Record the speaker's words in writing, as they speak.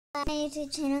My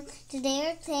YouTube channel. Today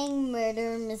we're playing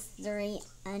Murder Mystery,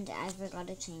 and I forgot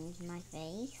to change my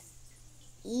face.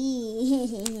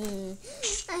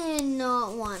 I did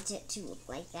not want it to look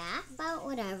like that, but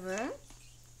whatever.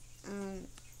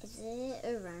 Is it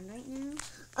around right now?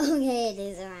 Okay, it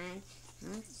is around. How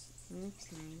much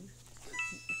time?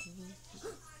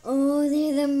 Oh,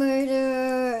 there's a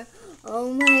murderer!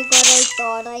 Oh my god, I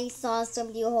thought I saw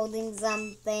somebody holding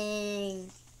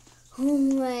something. Oh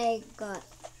my god.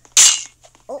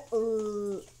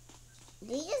 Oh,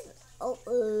 they just, where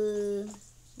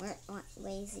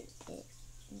is it?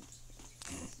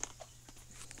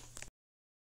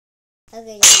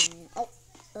 Okay, what?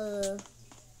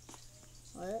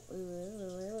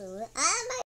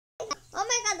 Oh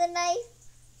my god, the knife.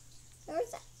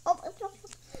 Where's that?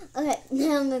 Okay,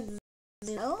 now the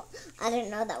no, I didn't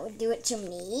know that would do it to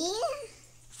me.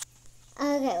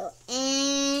 Okay,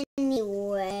 anyways,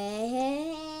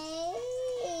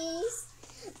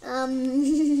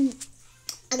 okay,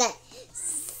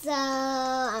 so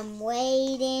I'm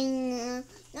waiting.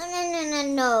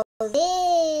 No,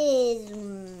 this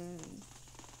one.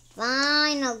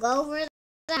 Fine, I'll go over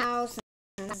the house.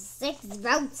 6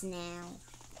 votes now.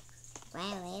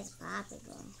 Wow, it's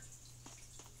popular.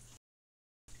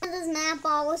 This map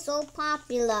was so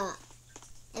popular.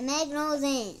 It made no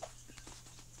sense.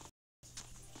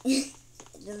 It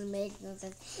doesn't make no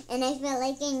sense. And I felt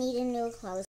like I need a new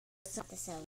clothes to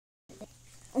sell.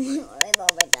 Oh my god, I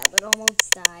love it. That would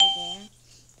almost die there.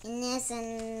 In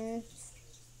essence,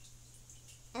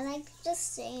 I like to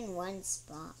just stay in one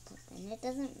spot, but then it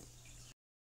doesn't.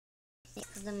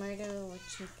 Because the murderer will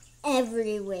check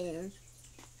everywhere.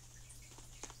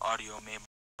 Audio meme.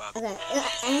 Okay.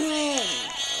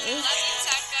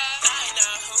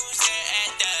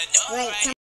 Wait.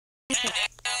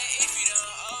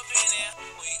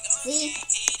 See?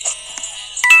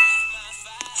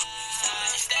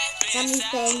 Somebody's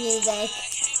playing music.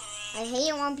 I hate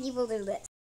it when people do this.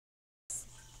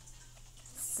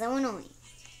 So annoying.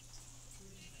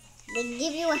 They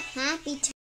give you a happy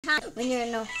time when you're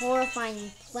in a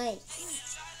horrifying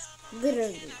place.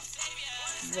 Literally.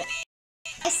 Yeah.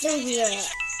 I still hear it.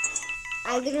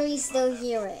 I literally still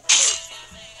hear it.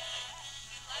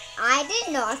 I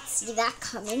did not see that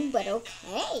coming, but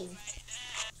okay.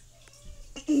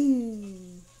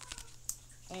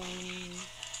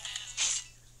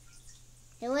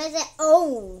 Who is it?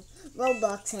 Oh,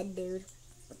 Roblox head dude.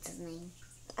 What's his name?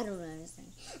 I don't know his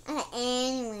name.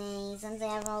 Anyway, since I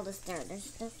have all the starter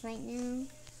stuff right now,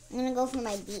 I'm gonna go for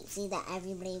my deep sea that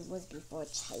everybody was before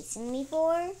chasing me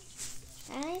for.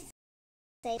 I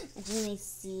think I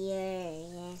see her,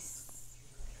 yes.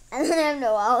 I don't have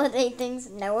no holiday things,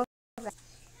 no effects.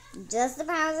 Just the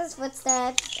pauses,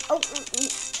 footsteps. Oh,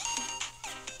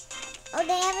 oh,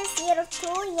 they have a theater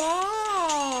too,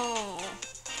 yeah.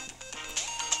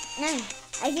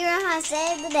 I hear how to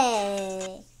save the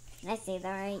day. Did I say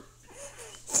that right?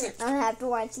 I'll have to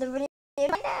watch the video to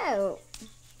find out.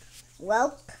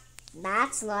 Welp,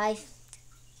 that's life.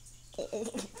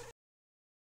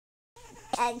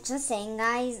 Just saying,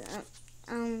 guys.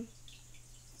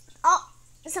 Oh,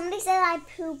 somebody said I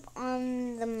poop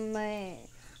on the mur.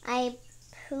 I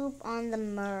poop on the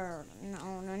mur.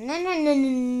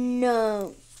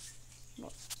 No.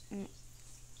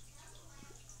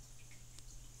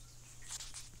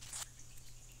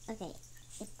 Okay.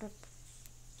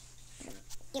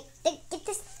 Get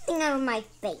this thing out of my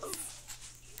face.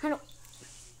 How do...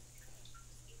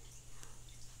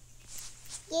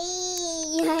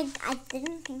 Yay! I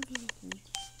didn't think anything.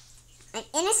 I'm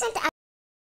innocent.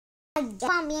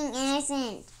 I'm being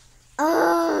innocent.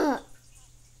 Oh,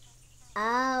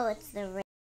 it's the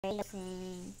radio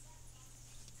thing.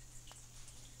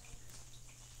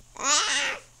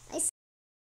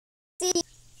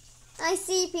 I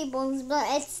see people, but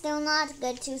it's still not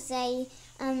good to say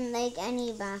like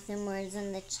any bathroom words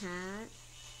in the chat.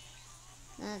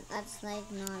 That's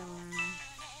like not allowed.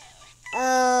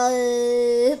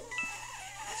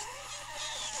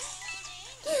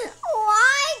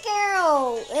 Why,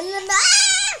 girl? In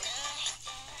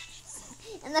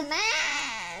the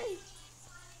back.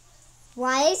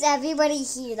 Why is everybody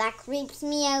here? That creeps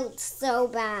me out so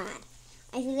bad.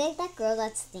 I feel like that girl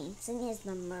that's dancing is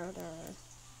the murderer.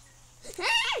 Let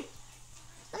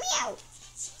me out.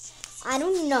 I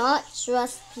do not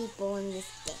trust people in this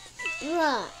game.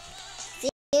 Bruh.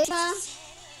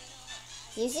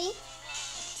 You see?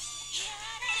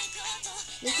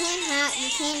 You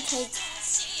can't take...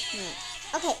 No.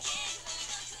 Okay.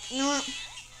 You know what?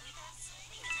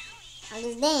 I'll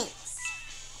just dance.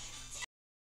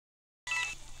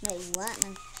 Wait, what?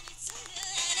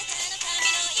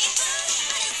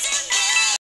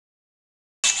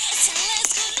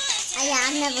 Yeah,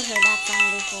 I've never heard that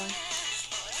song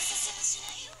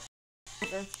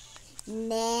before.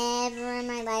 Never in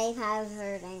my life have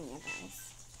heard any of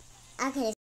those.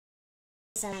 Okay,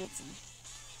 so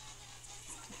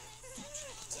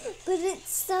but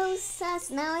it's so sus.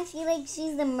 Now I feel like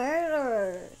she's the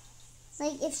murderer.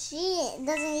 Like, if she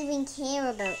doesn't even care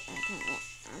about... Okay,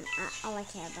 yeah, all I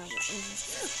care about...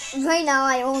 Right now,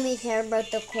 I only care about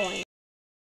the coin.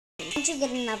 Why don't you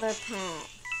get another pet?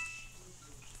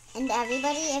 And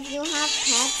everybody, if you have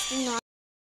pets, do not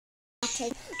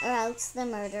take... Or else the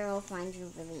murderer will find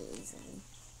you really easily.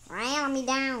 Ram me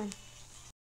down.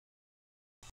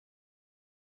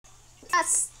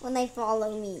 Us when they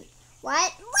follow me.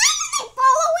 What? Why are they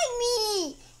following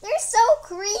me? They're so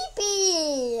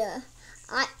creepy.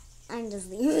 I'm just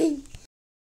leaving.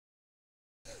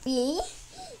 Me?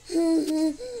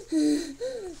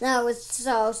 That was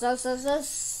so.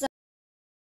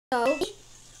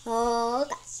 Oh,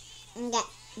 get.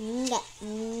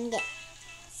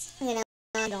 You know,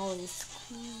 all these.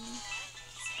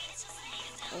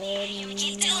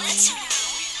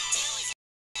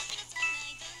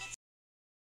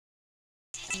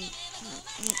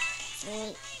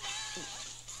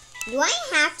 Do I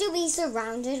have to be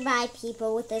surrounded by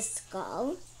people with a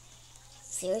skull?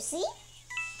 Seriously?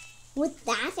 With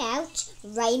that out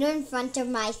right in front of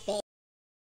my face,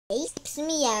 creeps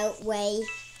me out way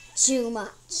too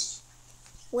much.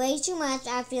 Way too much.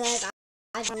 I feel like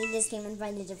I need this game and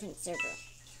find a different server.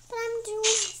 But I'm doing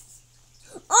this.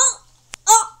 Oh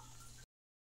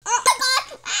my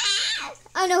god! Ah!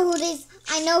 I know who it is.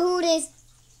 No!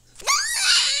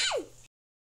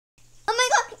 Oh my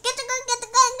god! Get the gun!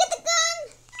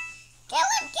 Kill him!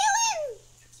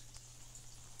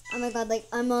 Oh my god, like,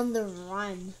 I'm on the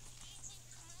run.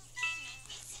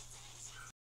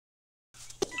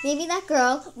 Maybe that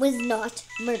girl was not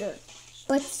murdered,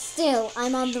 but still,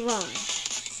 I'm on the run.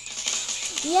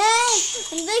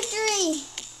 Yes! Victory!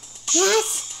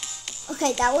 Yes!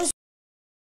 Okay, that was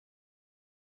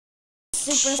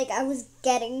super, like, I was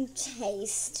getting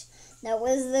chased. That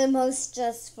was the most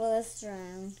stressfulest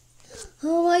round.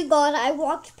 Oh my god, I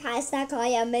walked past that guy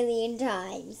a million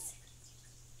times.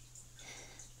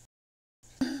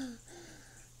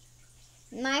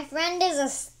 My friend is a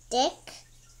stick.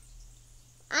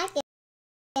 I get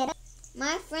it.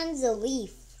 My friend's a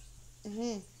leaf.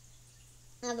 I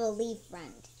have a leaf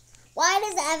friend. Why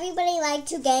does everybody like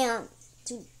to dance?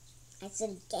 I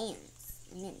said dance.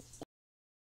 I meant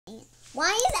dance.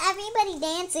 Why is everybody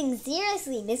dancing?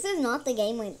 Seriously, this is not the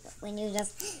game when you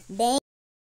just dance.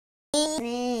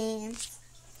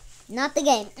 Not the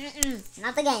game.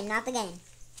 Not the game.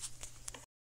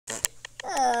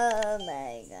 Oh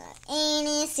my god.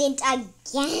 Innocent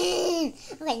again.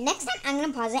 Okay, next time I'm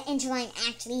going to pause it until I'm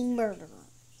actually murderer.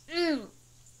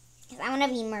 Because I want to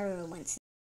be murderer once.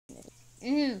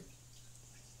 Let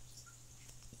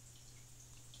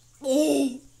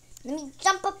me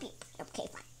jump up here. Okay,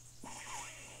 fine.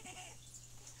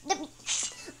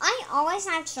 I always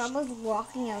have trouble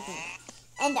walking out here.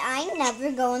 And I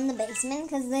never go in the basement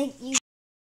because, like,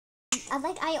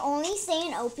 I only stay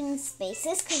in open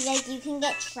spaces because, like, you can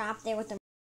get trapped there with the...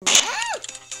 Ah!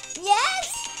 Yes!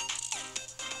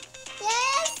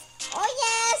 Yes! Oh,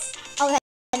 yes! Okay,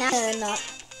 now they're not.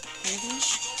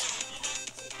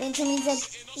 Then Timmy said,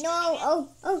 no,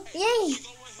 oh, yay!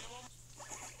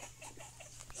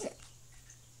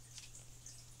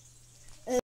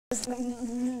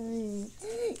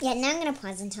 Yeah, now I'm going to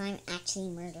pause until I'm actually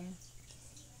murdered.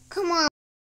 Come on,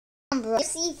 bro.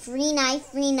 See, free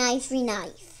knife. And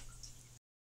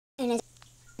it's...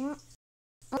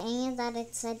 And that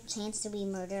it said chance to be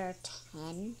murdered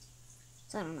 10.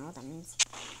 So I don't know what that means.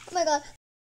 Oh my god.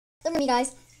 Let me,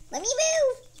 guys. Let me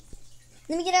move.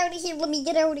 Let me get out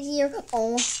of here.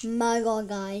 Oh my god,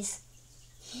 guys.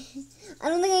 I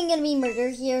don't think I'm going to be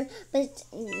murdered here. But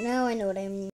now I know what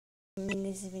I'm in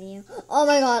this video. Oh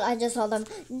my god, I just saw them.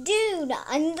 Dude,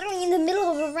 I'm literally in the middle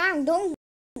of a round. Don't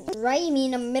right me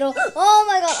in the middle. Oh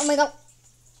my god.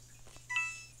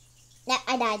 Yeah,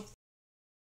 I died.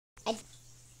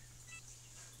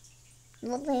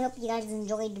 Well, I hope you guys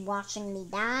enjoyed watching me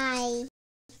die.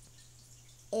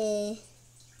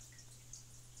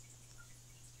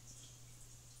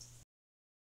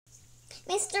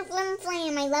 Mr. Flim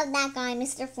Flam, I love that guy,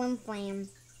 Mr. Flim Flam.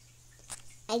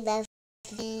 I love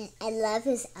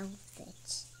his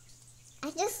outfit.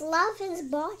 I just love his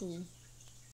body.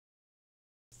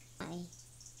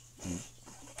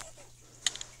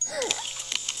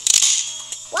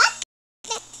 What?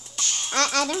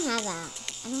 I don't have that.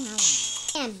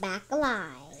 I'm back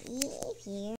alive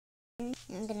here.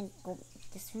 I'm gonna go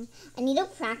this room. I need to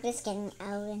practice getting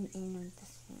out and in of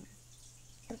this room.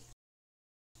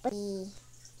 Oh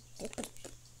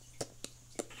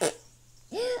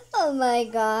my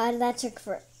god, that took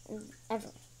forever.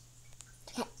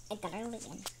 Okay, I got it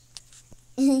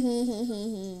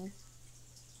again.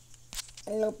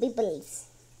 Hello, peoples.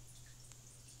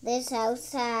 This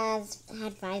house has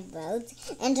had 5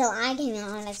 votes until I came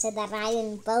out and I said that I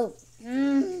didn't vote.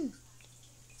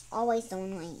 Always so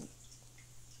annoying.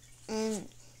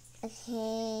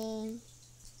 Okay.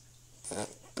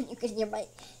 You can hear my...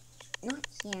 Not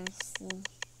here, see.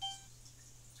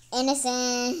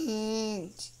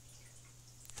 Innocent.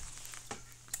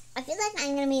 I feel like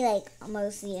I'm gonna be like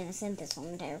mostly innocent this whole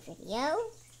entire video.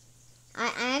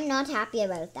 I'm not happy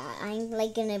about that. I'm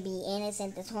like gonna be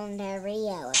innocent this whole entire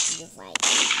video. It's just like,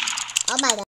 oh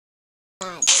my god.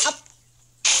 Oh.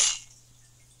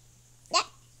 Yeah.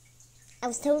 I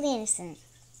was totally innocent.